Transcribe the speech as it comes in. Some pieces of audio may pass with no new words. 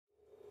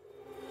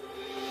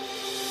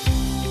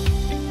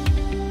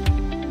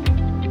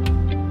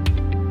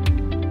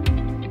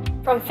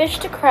From fish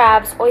to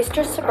crabs,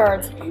 oysters to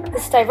birds,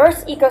 this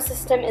diverse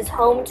ecosystem is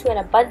home to an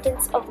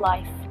abundance of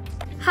life.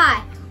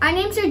 Hi, our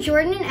names are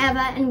Jordan and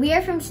Eva, and we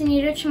are from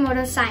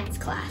Ms.Chamorro's science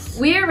class.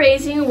 We are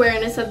raising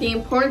awareness of the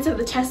importance of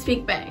the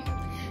Chesapeake Bay.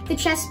 The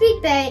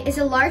Chesapeake Bay is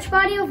a large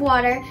body of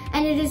water,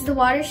 and it is the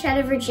watershed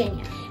of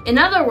Virginia. In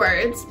other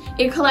words,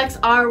 it collects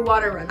our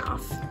water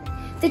runoff.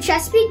 The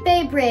Chesapeake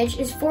Bay Bridge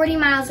is 40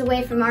 miles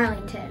away from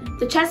Arlington.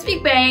 The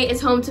Chesapeake Bay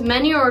is home to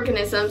many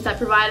organisms that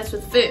provide us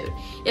with food.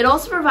 It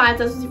also provides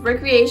us with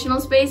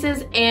recreational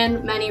spaces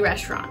and many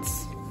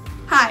restaurants.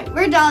 Hi,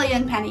 we're Dahlia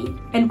and Penny,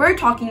 and we're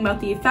talking about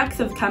the effects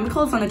of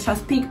chemicals on the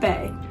Chesapeake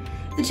Bay.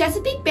 The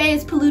Chesapeake Bay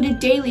is polluted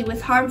daily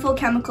with harmful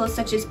chemicals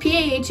such as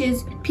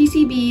PAHs,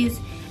 PCBs,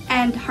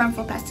 and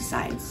harmful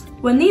pesticides.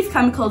 When these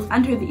chemicals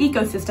enter the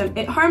ecosystem,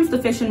 it harms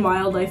the fish and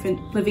wildlife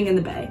living in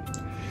the bay.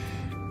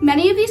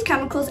 Many of these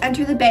chemicals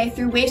enter the bay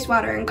through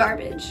wastewater and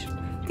garbage.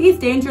 These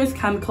dangerous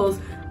chemicals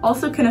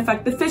also can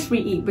affect the fish we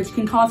eat, which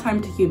can cause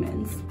harm to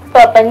humans.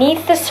 But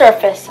beneath the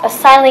surface, a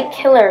silent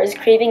killer is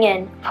creeping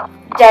in: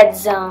 dead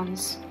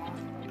zones.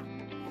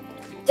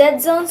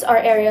 Dead zones are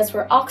areas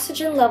where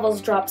oxygen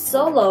levels drop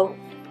so low,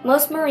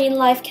 most marine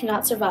life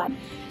cannot survive.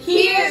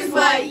 Here's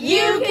what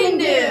you can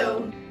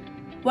do!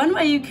 One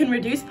way you can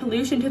reduce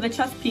pollution to the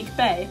Chesapeake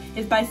Bay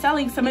is by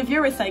selling some of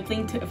your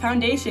recycling to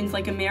foundations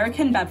like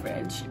American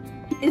Beverage.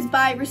 Is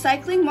by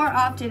recycling more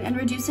often and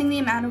reducing the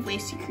amount of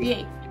waste you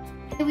create.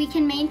 We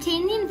can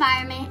maintain the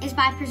environment is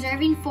by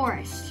preserving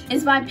forests.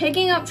 Is by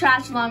picking up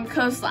trash along the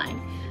coastline.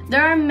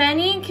 There are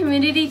many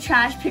community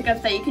trash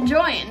pickups that you can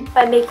join.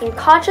 By making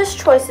conscious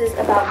choices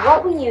about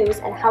what we use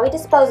and how we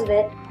dispose of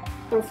it,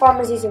 from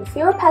farmers using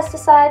fewer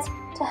pesticides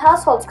to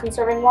households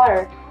conserving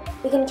water,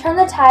 we can turn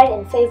the tide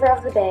in favor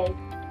of the bay.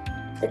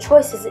 The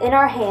choice is in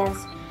our hands.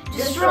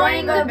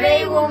 Destroying the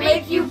bay will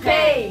make you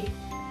pay.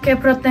 Que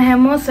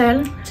protegemos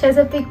el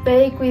Chesapeake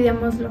Bay y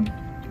cuidémoslo.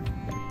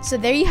 So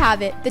there you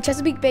have it. The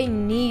Chesapeake Bay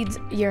needs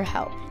your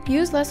help.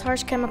 Use less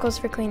harsh chemicals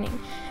for cleaning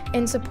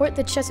and support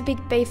the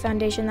Chesapeake Bay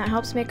Foundation that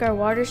helps make our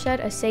watershed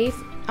a safe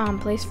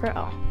place for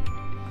all.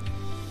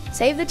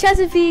 Save the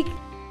Chesapeake!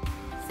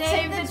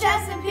 Save the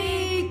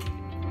Chesapeake!